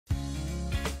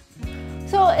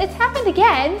So it's happened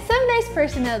again. Some nice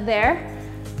person out there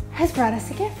has brought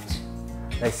us a gift.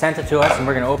 They sent it to us and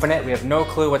we're gonna open it. We have no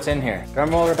clue what's in here. Drum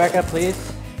roll, Rebecca,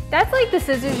 please. That's like the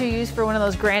scissors you use for one of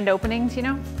those grand openings, you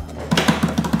know?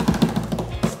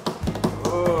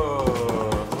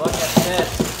 Ooh, look at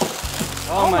this.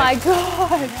 Oh my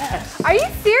God. Yes. Are you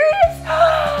serious?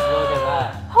 Look at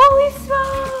that. Holy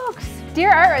smokes.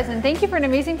 Dear ArtResin, thank you for an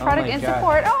amazing product my and God.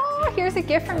 support. Oh, here's a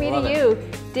gift from me to love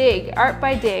you. Dig, art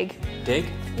by Dig. Dig?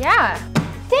 Yeah.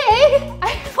 Dig?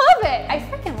 I love it. I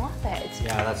freaking love it.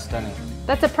 Yeah, that's stunning.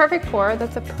 That's a perfect pour.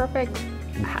 That's a perfect,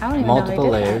 I don't even Multiple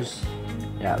know how I did layers.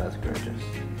 Yeah, that's gorgeous.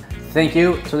 Thank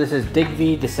you. So this is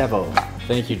Digvi DeSevo.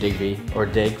 Thank you, Digvi, or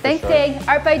Dig. Thanks, Dig.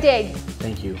 Art by Dig.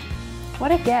 Thank you.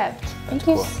 What a gift. Thank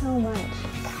you so much.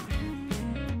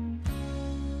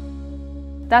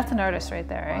 That's an artist right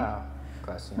there, right? Wow.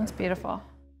 Classy. That's beautiful.